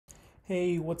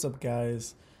Hey, what's up,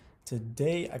 guys?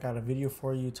 Today I got a video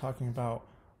for you talking about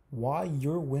why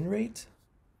your win rate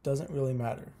doesn't really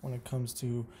matter when it comes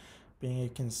to being a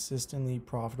consistently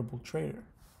profitable trader.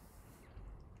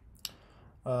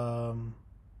 Um,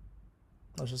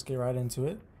 let's just get right into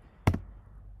it.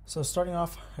 So, starting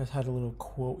off, I had a little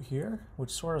quote here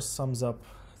which sort of sums up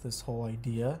this whole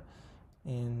idea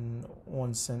in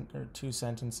two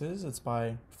sentences. It's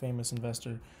by famous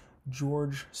investor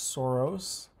George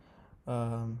Soros.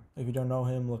 If you don't know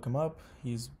him, look him up.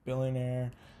 He's a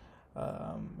billionaire.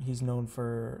 He's known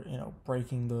for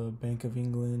breaking the Bank of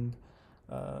England,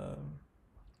 uh,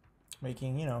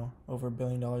 making over $1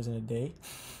 billion in a day.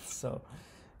 So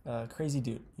crazy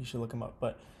dude. You should look him up.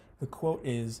 But the quote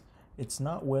is, "It's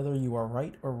not whether you are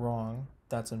right or wrong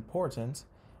that's important.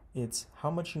 It's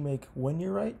how much you make when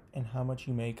you're right and how much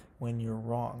you make when you're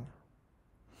wrong."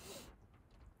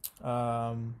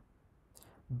 Um,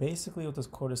 Basically, what this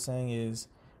quote is saying is,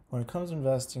 when it comes to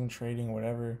investing, trading,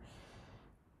 whatever,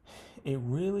 it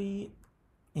really,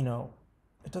 you know,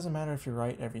 it doesn't matter if you're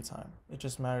right every time. It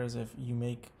just matters if you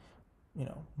make,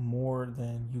 more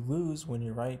than you lose when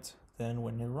you're right than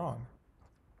when you're wrong.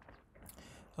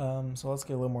 So let's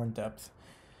get a little more in depth.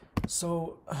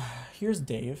 So here's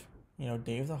Dave,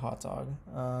 Dave the hot dog.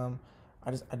 I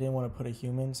didn't want to put a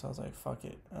human, so I was like, fuck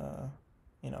it,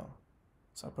 you know,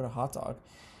 so I put a hot dog,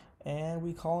 and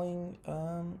I'm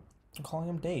calling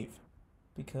him Dave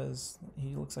because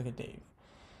he looks like a Dave.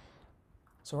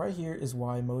 So right here is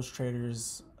why most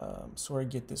traders sort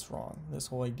of get this wrong. This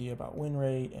whole idea about win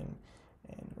rate and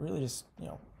really just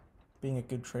being a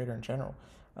good trader in general.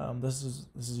 This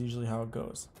is usually how it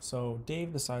goes. So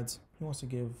Dave decides he wants to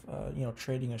give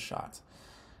trading a shot.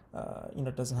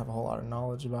 Doesn't have a whole lot of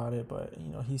knowledge about it, but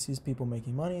he sees people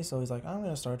making money, so he's like, I'm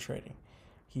gonna start trading.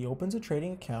 He opens a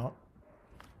trading account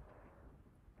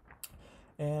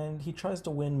and he tries to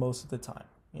win most of the time.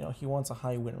 He wants a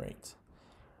high win rate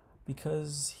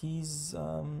because he's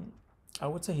I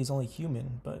would say he's only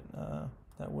human, but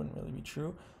that wouldn't really be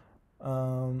true.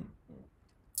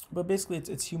 But basically,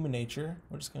 it's human nature.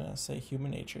 We're just gonna say human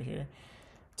nature here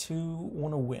to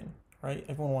want to win, right?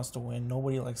 Everyone wants to win.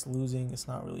 Nobody likes losing. It's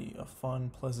not really a fun,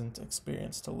 pleasant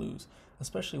experience to lose,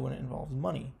 especially when it involves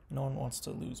money. No one wants to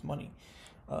lose money.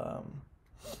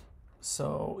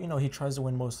 So he tries to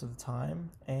win most of the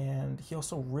time, and he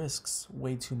also risks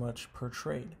way too much per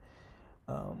trade.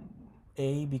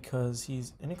 Because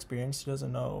he's inexperienced, he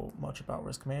doesn't know much about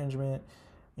risk management.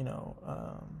 You know,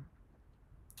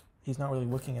 he's not really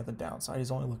looking at the downside. He's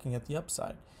only looking at the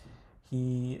upside.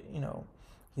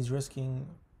 He's risking.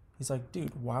 He's like,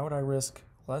 dude, why would I risk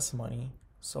less money?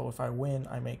 So if I win,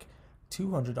 I make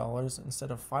 $200 instead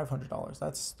of $500.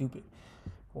 That's stupid.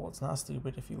 Well, it's not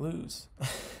stupid if you lose.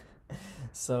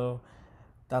 So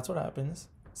that's what happens.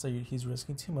 So he's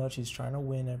risking too much. He's trying to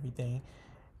win everything.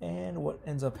 And what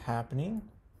ends up happening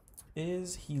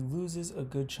is he loses a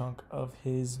good chunk of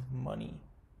his money.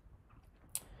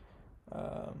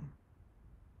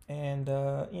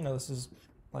 This is,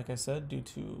 like I said, due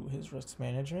to his risk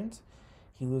management.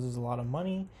 He loses a lot of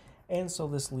money. And so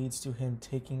this leads to him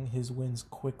taking his wins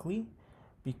quickly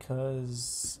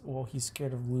because, well, he's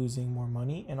scared of losing more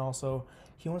money. And also,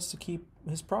 he wants to keep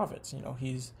his profits.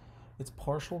 It's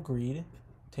partial greed,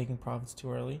 taking profits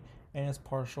too early, and it's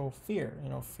partial fear,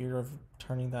 fear of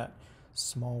turning that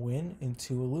small win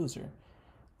into a loser,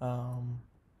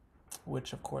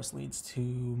 which of course leads to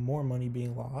more money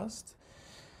being lost.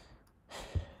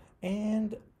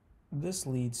 And this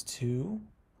leads to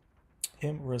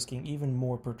him risking even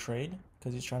more per trade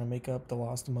because he's trying to make up the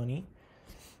lost money.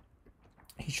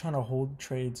 He's trying to hold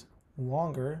trades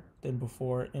longer than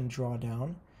before in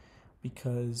drawdown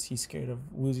because he's scared of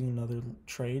losing another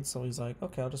trade. So he's like,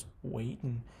 okay, I'll just wait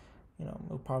and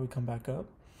it'll probably come back up,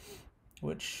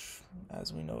 which,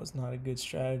 as we know, is not a good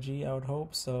strategy, I would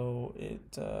hope. So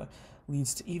it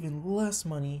leads to even less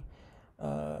money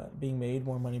being made,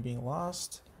 more money being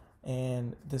lost.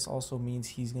 And this also means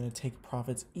he's going to take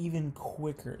profits even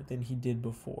quicker than he did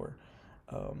before,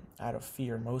 out of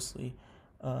fear mostly.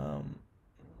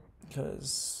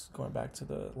 Because going back to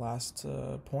the last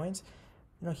point,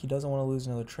 he doesn't want to lose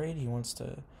another trade. He wants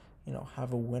to,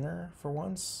 have a winner for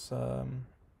once.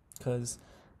 Because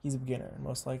he's a beginner.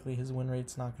 Most likely his win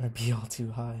rate's not going to be all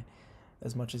too high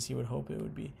as much as he would hope it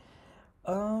would be.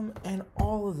 And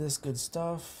all of this good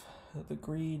stuff, the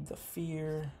greed, the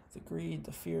fear,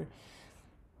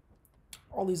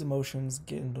 all these emotions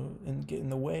get in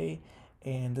the way,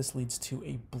 and this leads to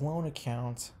a blown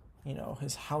account.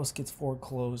 His house gets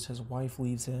foreclosed, his wife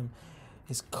leaves him,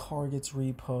 his car gets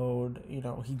repoed,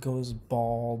 he goes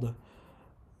bald,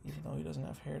 even though he doesn't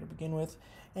have hair to begin with.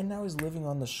 And now he's living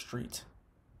on the street.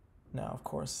 Now, of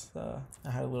course, I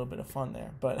had a little bit of fun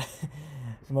there, but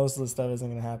most of the stuff isn't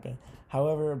going to happen.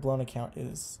 However, a blown account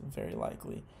is very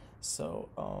likely. So,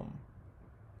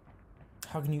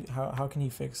 how can he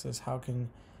fix this? How can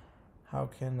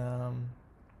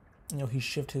he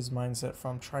shift his mindset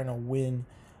from trying to win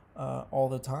all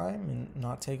the time and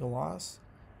not take a loss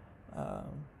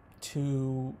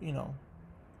to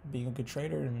being a good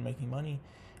trader and making money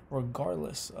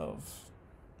regardless of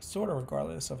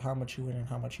how much you win and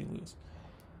how much you lose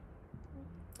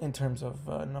in terms of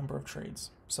number of trades.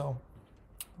 So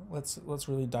let's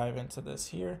really dive into this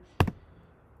here.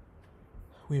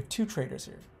 We have two traders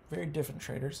here, very different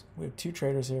traders. We have two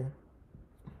traders here.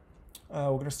 We're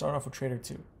going to start off with trader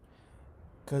 2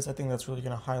 because I think that's really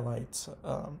going to highlight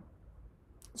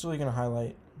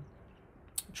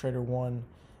trader 1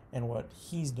 and what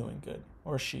he's doing good,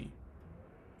 or she.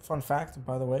 Fun fact,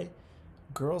 by the way,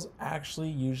 girls actually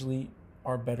usually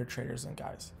are better traders than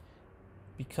guys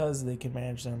because they can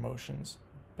manage their emotions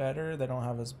better. They don't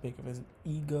have as big of an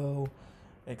ego,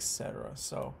 etc.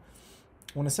 So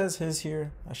when it says his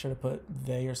here, I should have put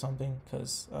they or something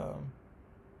because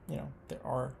there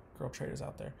are girl traders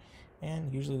out there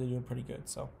and usually they're doing pretty good.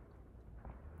 So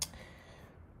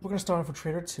we're going to start off with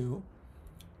trader 2.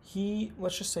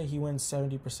 Let's just say he wins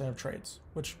 70% of trades,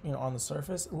 which, on the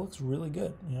surface, it looks really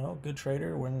good. Good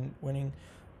trader winning,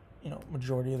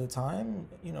 majority of the time,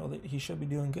 he should be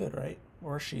doing good, right?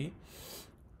 Or she.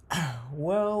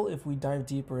 Well, if we dive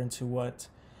deeper into what,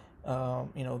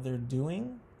 they're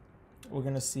doing, we're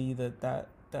going to see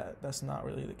that's not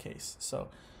really the case. So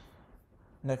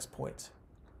next point,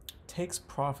 takes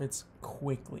profits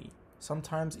quickly,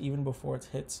 sometimes even before it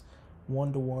hits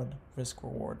 1-to-1 risk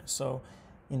reward. So,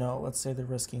 let's say they're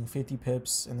risking 50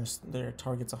 pips and their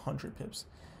target's 100 pips.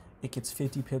 It gets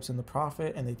 50 pips in the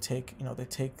profit and they take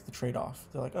the trade off.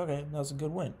 They're like, okay, that was a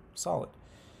good win, solid.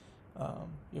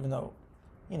 Even though,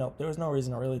 there was no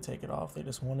reason to really take it off. They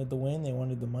just wanted the win. They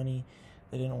wanted the money.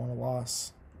 They didn't want a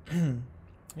loss. It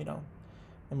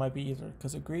might be either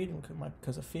because of greed and it might be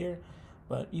because of fear,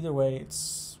 but either way,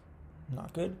 it's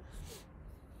not good.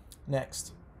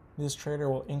 Next. This trader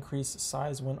will increase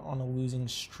size when on a losing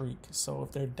streak. So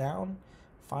if they're down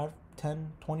 5,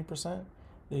 10, 20%,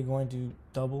 they're going to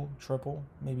double, triple,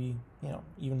 maybe,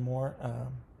 even more,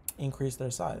 increase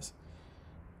their size,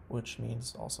 which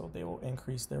means also they will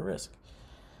increase their risk.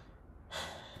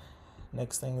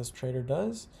 Next thing this trader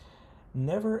does,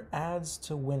 never adds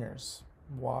to winners.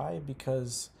 Why?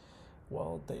 Because,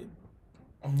 the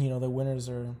winners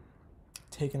are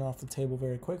taken off the table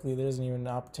very quickly. There isn't even an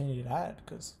opportunity to add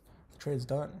because the trade's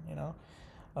done,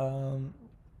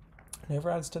 Never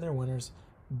adds to their winners,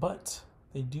 but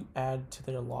they do add to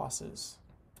their losses.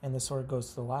 And this sort of goes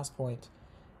to the last point.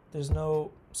 There's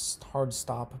no hard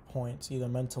stop points, either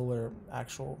mental or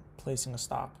actual placing a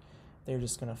stop. They're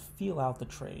just going to feel out the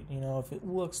trade. If it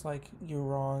looks like you're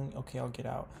wrong, okay, I'll get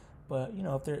out. But,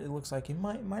 if it looks like it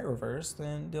might reverse,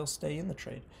 then they'll stay in the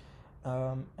trade.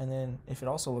 And then if it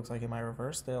also looks like it might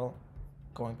reverse, they'll,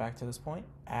 going back to this point,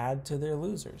 add to their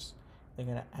losers. They're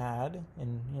going to add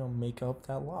and, make up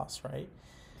that loss, right?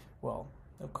 Well,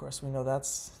 of course, we know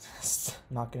that's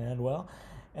not going to end well.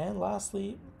 And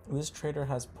lastly, this trader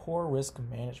has poor risk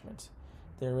management.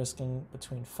 They're risking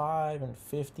between 5 and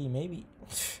 50, maybe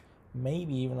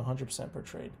even 100% per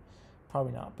trade.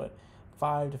 Probably not, but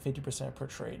 5 to 50% per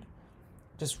trade.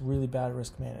 Just really bad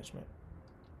risk management.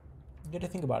 You got to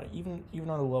think about it, even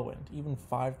on the low end, even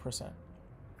 5%.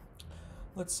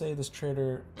 Let's say this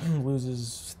trader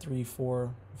loses 3,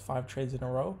 4, 5 trades in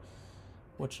a row,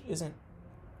 which isn't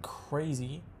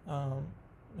crazy.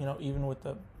 Even with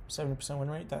the 70% win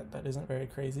rate, that isn't very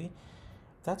crazy.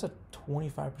 That's a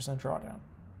 25% drawdown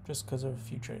just because of a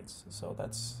few trades. So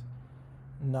that's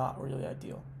not really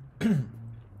ideal.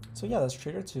 So yeah, that's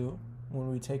trader 2. When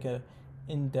we take a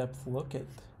in-depth look at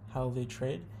how they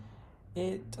trade,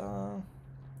 it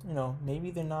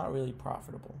maybe they're not really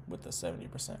profitable with the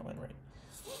 70% win rate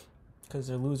because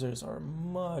their losers are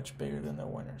much bigger than their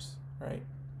winners, right?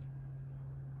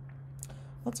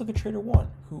 Let's look at trader 1,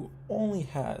 who only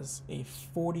has a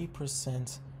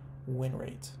 40% win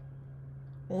rate.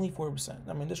 Only 40%.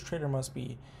 I mean, this trader must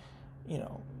be,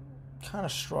 kind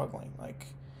of struggling. Like,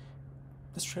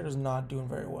 this trader's not doing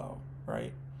very well,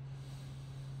 right?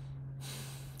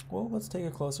 Well, let's take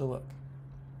a closer look.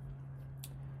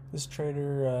 This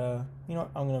trader, I'm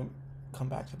going to come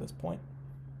back to this point.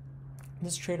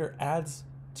 This trader adds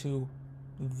to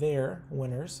their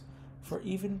winners for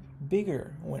even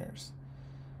bigger winners.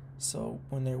 So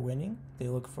when they're winning, they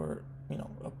look for,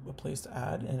 a place to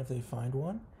add, and if they find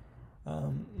one,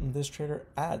 this trader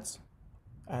adds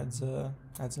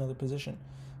another position.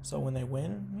 So when they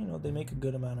win, they make a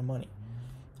good amount of money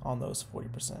on those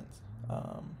 40%.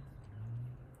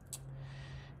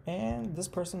 And this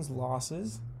person's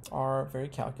losses are very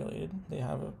calculated. They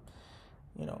have a,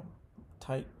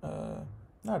 tight,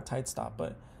 not a tight stop,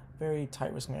 but very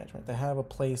tight risk management. They have a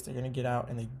place they're going to get out,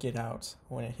 and they get out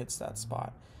when it hits that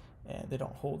spot, and they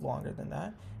don't hold longer than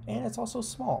that. And it's also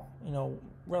small,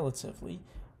 relatively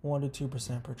 1 to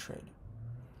 2% per trade.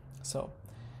 So,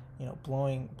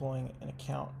 blowing an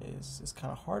account is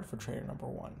kind of hard for trader number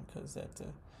one, because they have to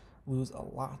lose a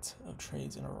lot of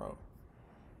trades in a row.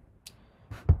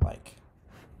 Like,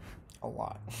 a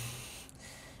lot.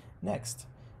 Next,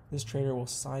 this trader will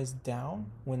size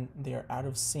down when they are out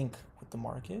of sync with the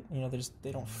market.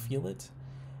 They don't feel it.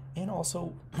 And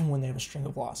also when they have a string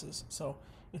of losses. So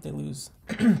if they lose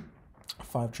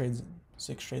 5 trades,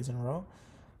 6 trades in a row,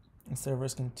 instead of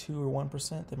risking 2 or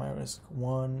 1%, they might risk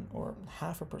 1 or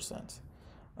 0.5%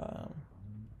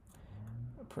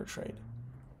 per trade.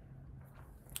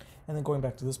 And then going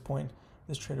back to this point,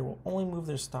 this trader will only move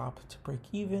their stop to break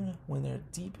even when they're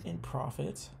deep in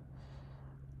profit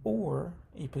or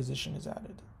a position is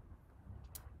added.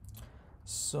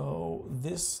 So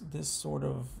this sort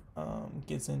of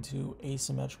gets into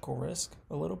asymmetrical risk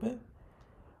a little bit,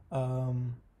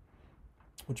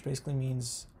 which basically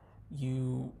means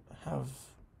you have,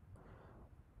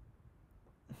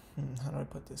 how do I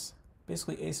put this?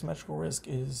 Basically, asymmetrical risk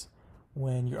is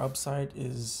when your upside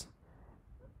is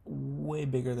way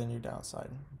bigger than your downside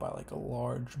by like a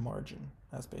large margin.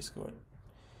 That's basically what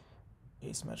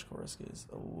asymmetrical risk is,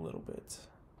 a little bit,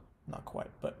 not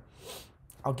quite, but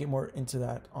I'll get more into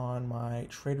that on my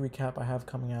trade recap I have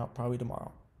coming out probably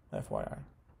tomorrow, FYI.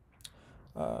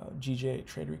 GJ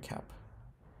trade recap.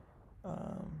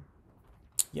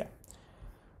 Yeah.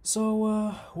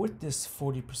 So with this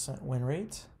 40% win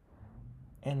rate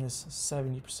and this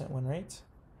 70% win rate,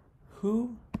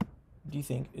 who do you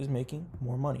think is making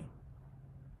more money?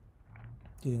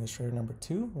 Do you think it's trader number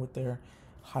 2 with their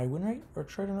high win rate, or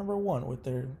trader number 1 with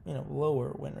their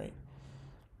lower win rate?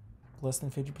 Less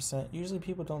than 50%. Usually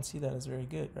people don't see that as very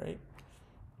good, right?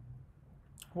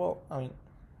 Well, I mean,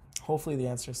 hopefully the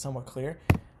answer is somewhat clear.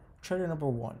 Trader number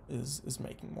 1 is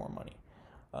making more money,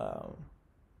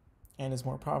 and is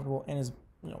more profitable, and is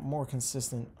more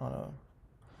consistent on a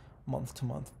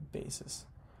month-to-month basis.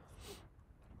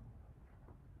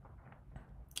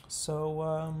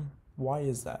 So why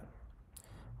is that?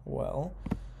 Well,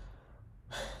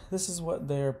 this is what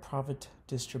their profit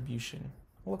distribution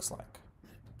looks like.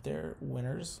 Their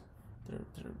winners,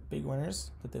 their big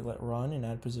winners that they let run and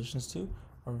add positions to,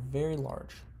 are very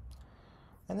large.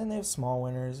 And then they have small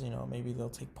winners, maybe they'll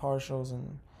take partials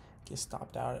and get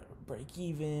stopped out at break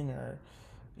even, or,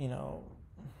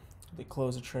 they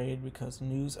close a trade because of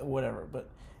news or whatever. But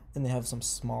then they have some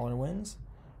smaller wins,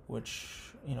 which,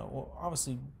 will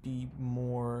obviously be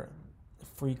more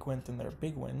frequent than their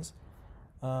big wins.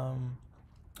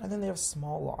 And then they have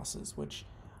small losses, which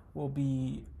will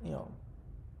be,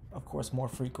 of course, more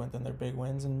frequent than their big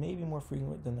wins, and maybe more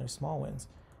frequent than their small wins.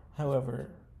 However,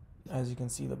 as you can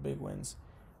see, the big wins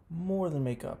more than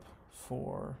make up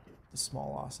for the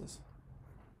small losses.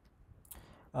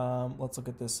 Let's look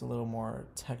at this a little more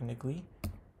technically.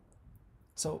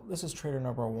 So this is trader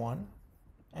number 1,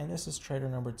 and this is trader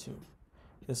number 2.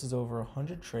 This is over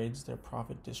 100 trades, their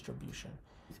profit distribution.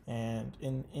 And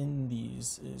in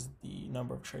these is the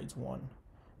number of trades won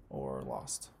or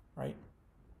lost, right?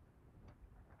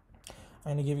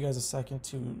 I'm going to give you guys a second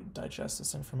to digest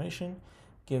this information,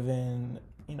 given,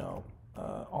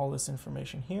 all this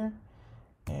information here,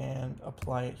 and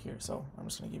apply it here. So I'm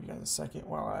just going to give you guys a second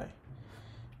while I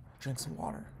drink some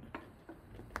water.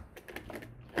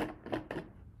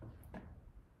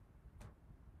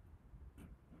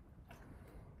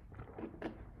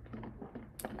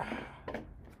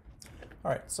 All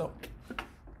right, so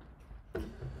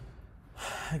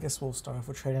I guess we'll start off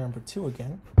with trader number 2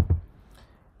 again.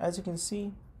 As you can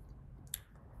see,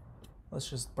 let's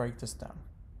just break this down.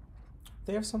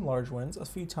 They have some large wins. A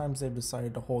few times they've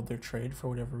decided to hold their trade for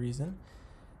whatever reason,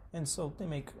 and so they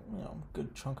make a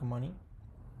good chunk of money.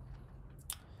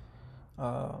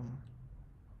 And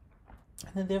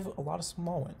then they have a lot of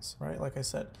small wins, right? Like I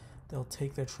said, they'll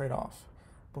take their trade off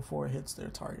before it hits their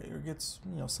target or gets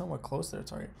somewhat close to their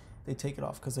target. They take it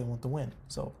off because they want the win.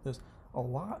 So there's a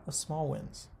lot of small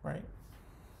wins, right?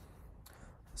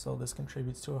 So this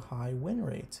contributes to a high win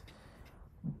rate.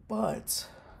 But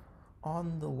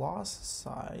on the loss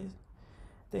side,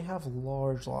 they have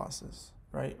large losses,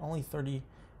 right? Only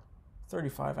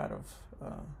 35 out of,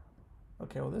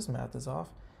 okay, well, this math is off.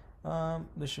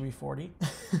 This should be 40.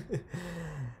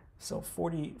 So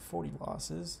 40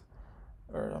 losses,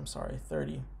 or I'm sorry,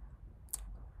 30.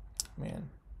 Man,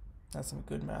 that's some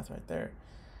good math right there.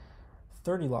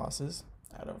 30 losses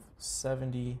out of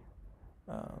 70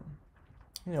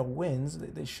 wins.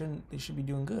 They should be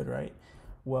doing good, right?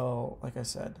 Well, like I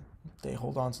said, they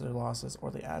hold on to their losses or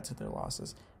they add to their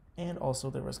losses, and also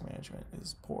their risk management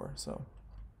is poor. So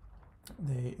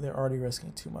they're already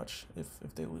risking too much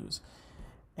if they lose.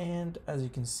 And as you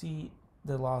can see,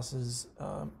 their losses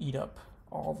eat up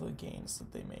all the gains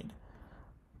that they made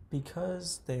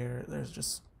because they're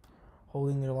just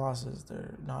holding their losses.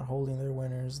 They're not holding their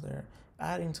winners. They're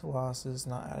adding to losses,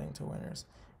 not adding to winners.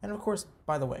 And of course,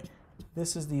 by the way,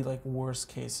 this is the worst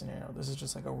case scenario. This is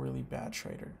just a really bad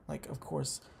trader. Of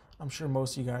course, I'm sure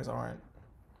most of you guys aren't,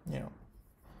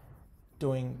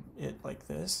 doing it like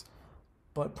this,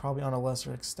 but probably on a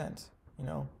lesser extent.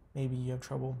 Maybe you have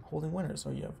trouble holding winners,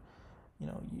 or you have,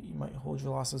 you might hold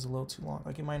your losses a little too long.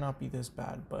 It might not be this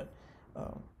bad, but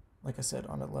like I said,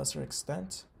 on a lesser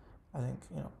extent, I think,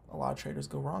 a lot of traders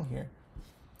go wrong here.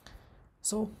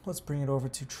 So let's bring it over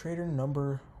to trader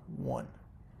number 1.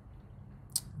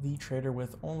 The trader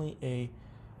with only a,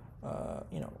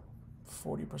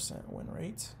 40% win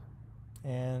rate.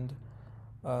 And,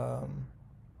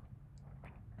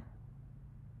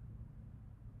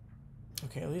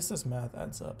 okay, at least this math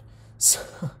adds up.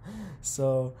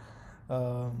 So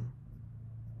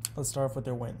let's start off with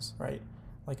their wins, right?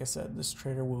 Like I said, this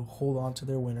trader will hold on to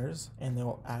their winners and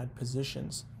they'll add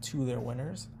positions to their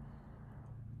winners.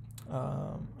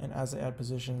 And as they add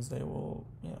positions, they will,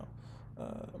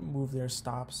 move their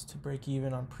stops to break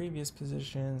even on previous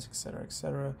positions, etc.,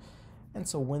 etc. And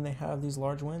so when they have these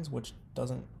large wins, which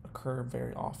doesn't occur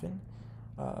very often,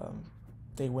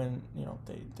 they win,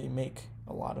 they make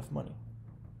a lot of money.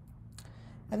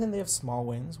 And then they have small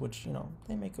wins, which,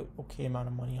 they make an okay amount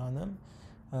of money on them.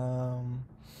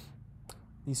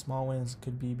 These small wins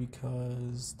could be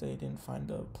because they didn't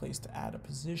find a place to add a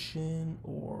position,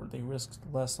 or they risked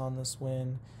less on this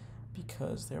win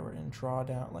because they were in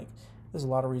drawdown. There's a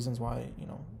lot of reasons why,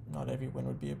 not every win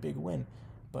would be a big win.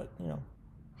 But,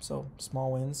 so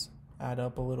small wins add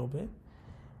up a little bit.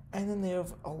 And then they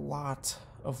have a lot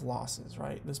of losses,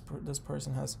 right? This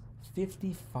person has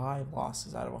 55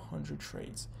 losses out of 100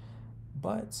 trades.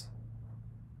 But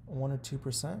 1 or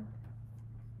 2%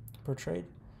 per trade,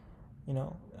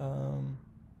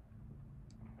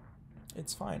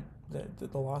 it's fine.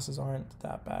 The losses aren't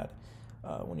that bad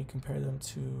when you compare them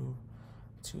to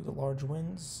the large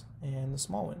wins and the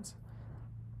small wins.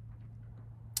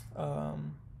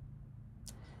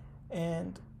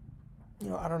 And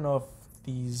I don't know if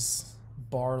these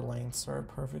bar lengths are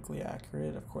perfectly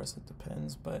accurate. Of course, it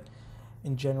depends, but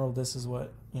in general, this is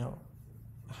what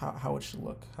how it should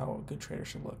look, how a good trader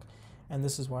should look. And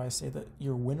this is why I say that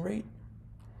your win rate,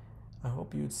 I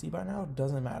hope you would see by now,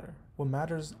 doesn't matter. What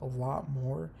matters a lot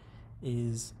more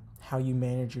is how you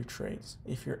manage your trades.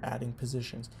 If you're adding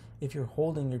positions, if you're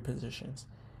holding your positions,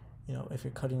 if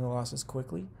you're cutting the losses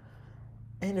quickly,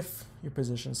 and if your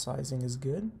position sizing is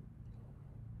good,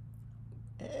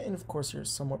 and of course you're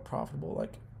somewhat profitable,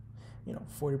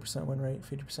 40% win rate,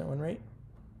 50% win rate,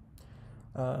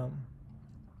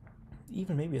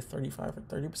 even maybe a 35 or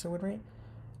 30% win rate.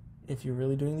 If you're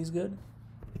really doing these good,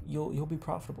 you'll be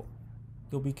profitable.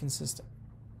 You'll be consistent.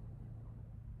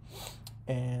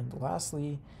 And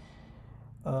lastly,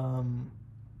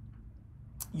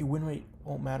 your win rate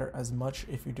won't matter as much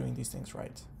if you're doing these things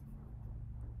right,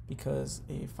 because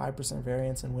a 5%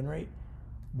 variance in win rate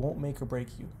won't make or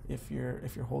break you if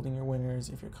you're holding your winners,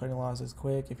 if you're cutting losses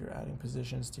quick, if you're adding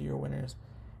positions to your winners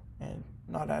and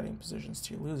not adding positions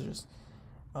to your losers.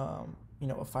 A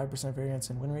 5% variance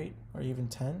in win rate, or even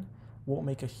 10, won't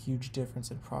make a huge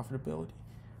difference in profitability.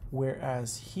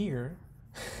 Whereas here,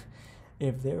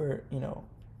 if they were,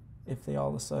 if they all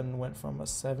of a sudden went from a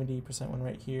 70% win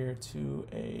rate here to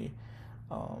a,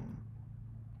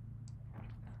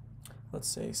 let's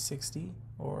say 60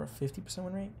 or 50%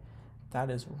 win rate, that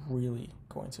is really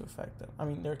going to affect them. I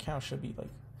mean, their account should be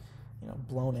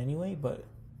blown anyway, but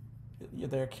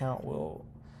their account will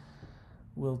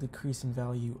decrease in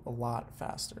value a lot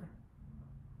faster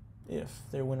if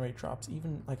their win rate drops,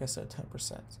 even, like I said,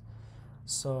 10%.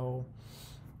 So,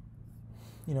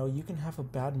 you can have a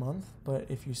bad month, but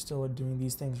if you still are doing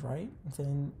these things right,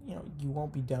 then, you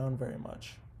won't be down very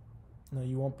much.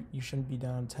 You shouldn't be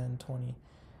down 10, 20,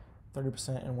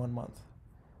 30% in 1 month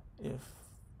if,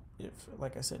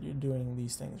 like I said, you're doing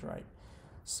these things right.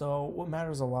 So what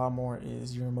matters a lot more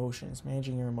is your emotions,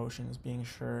 managing your emotions, being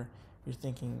sure you're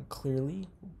thinking clearly,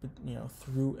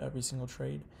 through every single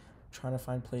trade, trying to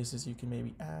find places you can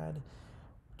maybe add,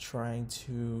 trying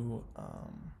to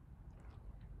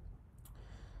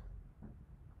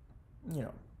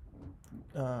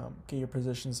get your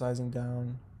position sizing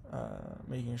down,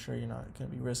 making sure you're not going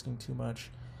to be risking too much,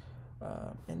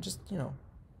 and just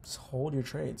just hold your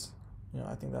trades.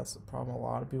 I think that's the problem a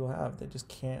lot of people have. They just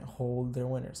can't hold their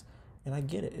winners, and I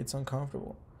get it. It's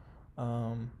uncomfortable.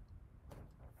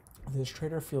 This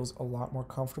trader feels a lot more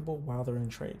comfortable while they're in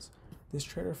trades. This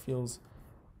trader feels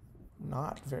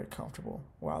not very comfortable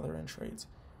while they're in trades,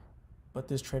 but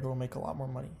this trader will make a lot more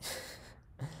money.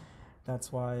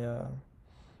 That's why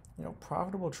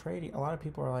profitable trading, a lot of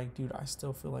people are like, dude, I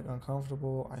still feel like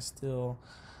uncomfortable. I still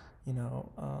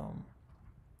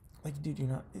dude, you're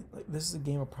not, like, this is a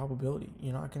game of probability.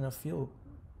 You're not gonna feel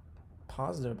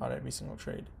positive about every single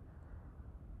trade.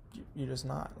 You're just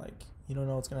not. Like, you don't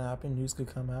know what's gonna happen. News could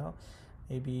come out.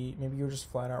 Maybe you're just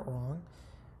flat out wrong,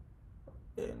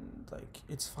 and like,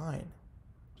 it's fine.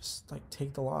 Just like,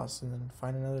 take the loss and then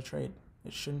find another trade.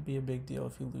 It shouldn't be a big deal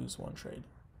if you lose one trade.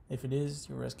 If it is,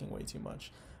 you're risking way too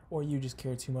much, or you just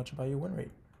care too much about your win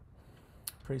rate.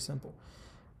 Pretty simple.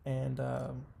 And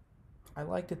I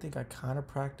like to think I kind of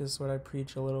practice what I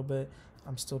preach a little bit.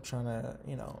 I'm still trying to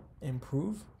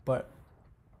improve, but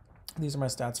these are my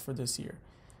stats for this year.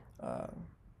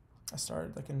 I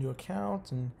started like a new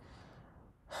account, and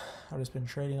I've just been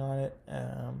trading on it.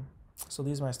 So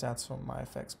these are my stats from my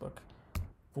FX book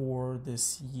for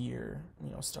this year,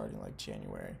 starting like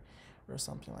January or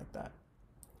something like that.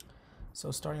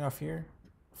 So starting off here,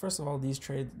 first of all, these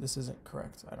trades, this isn't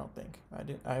correct. I don't think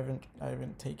I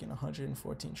haven't taken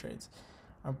 114 trades.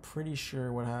 I'm pretty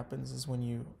sure what happens is when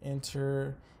you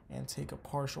enter and take a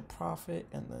partial profit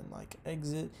and then like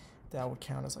exit, that would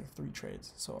count as like 3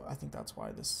 trades. So I think that's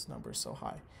why this number is so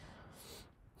high.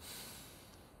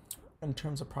 In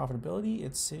terms of profitability,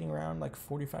 it's sitting around like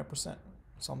 45%,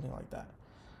 something like that.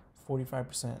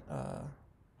 45%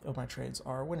 of my trades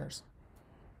are winners.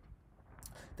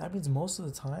 That means most of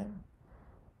the time,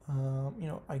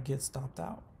 I get stopped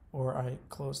out or I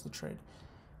close the trade.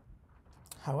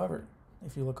 However,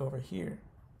 if you look over here,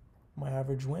 my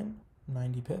average win,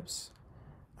 90 pips.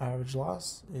 Average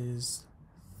loss is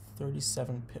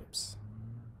 37 pips.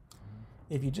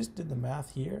 If you just did the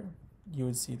math here, you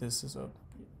would see this is a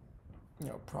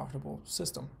profitable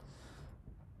system.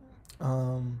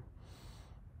 And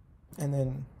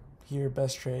then here,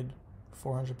 best trade,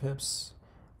 400 pips.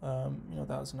 That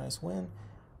was a nice win.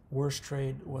 Worst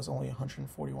trade was only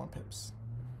 141 pips.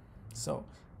 So,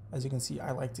 as you can see,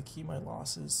 I like to keep my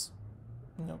losses,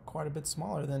 quite a bit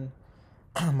smaller than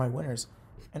my winners.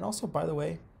 And also, by the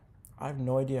way, I have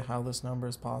no idea how this number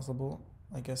is possible.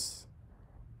 I guess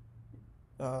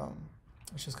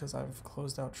it's just because I've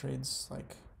closed out trades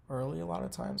like early a lot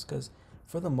of times, because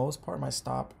for the most part, my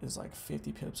stop is like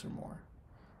 50 pips or more.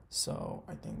 So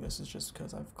I think this is just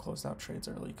because I've closed out trades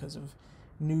early because of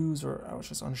news, or I was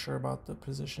just unsure about the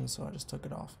position, so I just took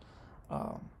it off.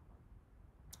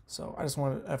 So I just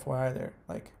wanted FYI there,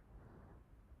 like,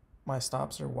 my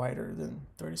stops are wider than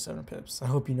 37 pips. I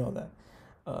hope you know that.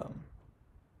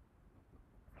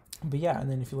 But yeah, and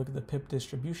then if you look at the pip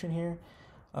distribution here,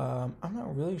 I'm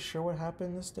not really sure what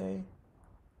happened this day,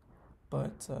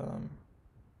 but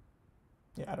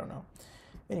yeah, I don't know.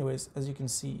 Anyways, as you can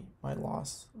see, my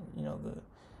loss,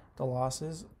 the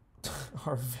losses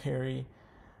are very,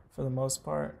 for the most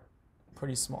part,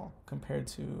 pretty small compared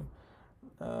to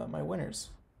my winners.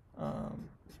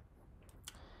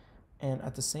 And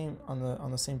at the same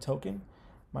on the same token,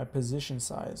 my position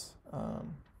size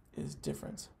is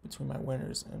different between my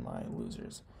winners and my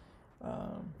losers.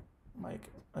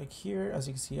 Like here, as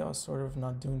you can see, I was sort of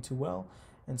not doing too well,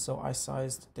 and so I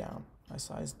sized down,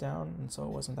 and so it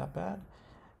wasn't that bad.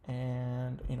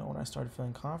 And when I started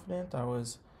feeling confident, I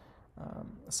was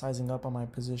sizing up on my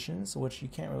positions, which you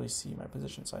can't really see my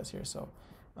position size here, so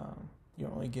you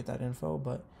don't really get that info.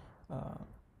 But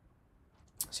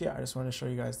so yeah, I just wanted to show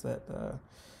you guys that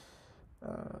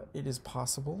it is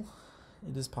possible.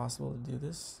 It is possible to do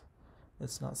this.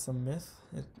 It's not some myth.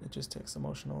 It just takes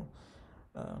emotional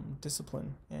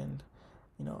discipline, and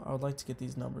I would like to get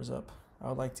these numbers up. I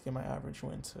would like to get my average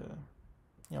win to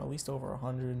at least over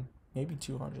 100, maybe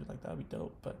 200. Like, that'd be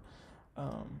dope. But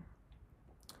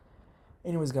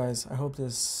anyways, guys, I hope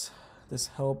this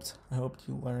helped. I hope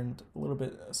you learned a little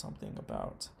bit something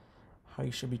about how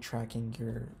you should be tracking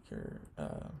your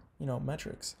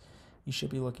metrics. You should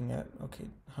be looking at, okay,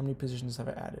 how many positions have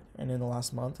I added? And in the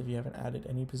last month, if you haven't added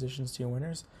any positions to your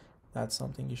winners, that's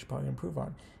something you should probably improve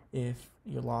on. If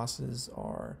your losses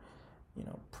are,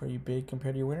 pretty big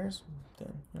compared to your winners,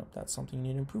 then that's something you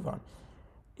need to improve on.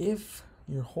 If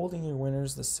you're holding your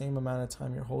winners the same amount of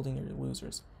time you're holding your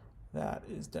losers. That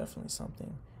is definitely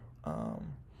something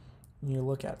you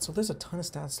look at. So there's a ton of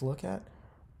stats to look at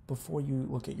before you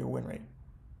look at your win rate,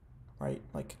 right?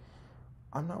 Like,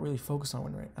 I'm not really focused on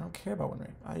win rate. I don't care about win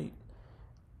rate.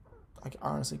 I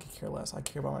honestly could care less. I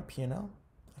care about my P&L.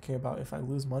 I care about if I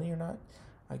lose money or not.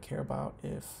 I care about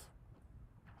if,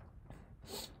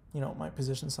 my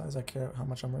position size. I care how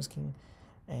much I'm risking,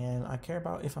 and I care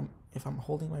about if I'm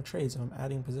holding my trades, if I'm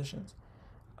adding positions.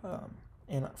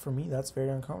 And for me, that's very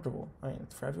uncomfortable. I mean,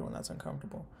 for everyone, that's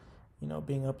uncomfortable.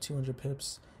 Being up 200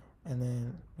 pips, and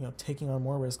then taking on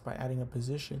more risk by adding a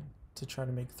position to try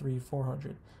to make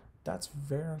 300-400. That's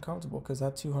very uncomfortable because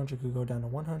that 200 could go down to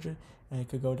 100 and it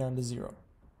could go down to 0.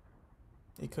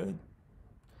 It could.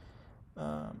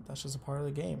 That's just a part of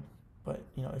the game. But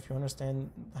if you understand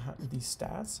these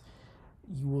stats,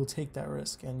 you will take that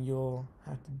risk and you'll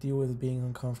have to deal with being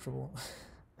uncomfortable.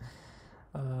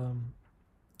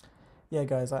 Yeah,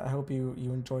 guys, I hope you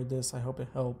enjoyed this. I hope it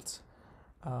helped.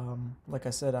 Like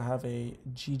I said, I have a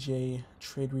GJ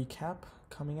trade recap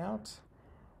coming out.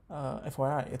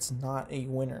 FYI, it's not a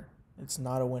winner. It's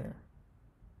not a winner.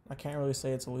 I can't really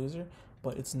say it's a loser,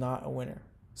 but it's not a winner.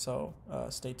 So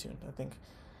stay tuned. I think,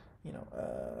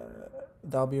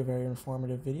 that'll be a very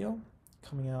informative video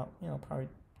coming out, probably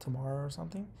tomorrow or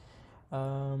something.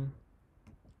 But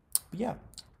yeah,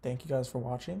 thank you guys for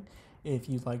watching. If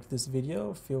you liked this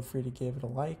video, feel free to give it a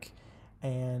like.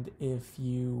 And if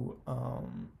you,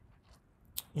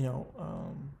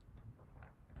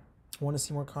 want to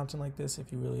see more content like this,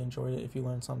 if you really enjoyed it, if you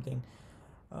learned something,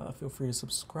 feel free to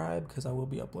subscribe because I will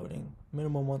be uploading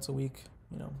minimum once a week.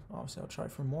 Obviously I'll try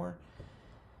for more.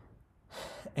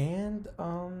 And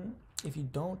if you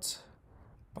don't,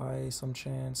 by some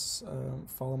chance,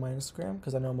 follow my Instagram,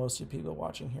 because I know most of you people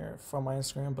watching here from my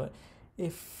Instagram, but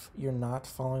if you're not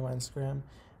following my Instagram,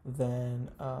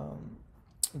 then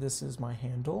this is my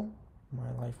handle, My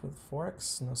Life with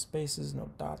Forex, no spaces, no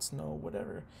dots, no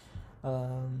whatever.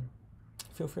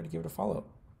 Feel free to give it a follow.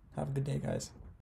 Have a good day, guys.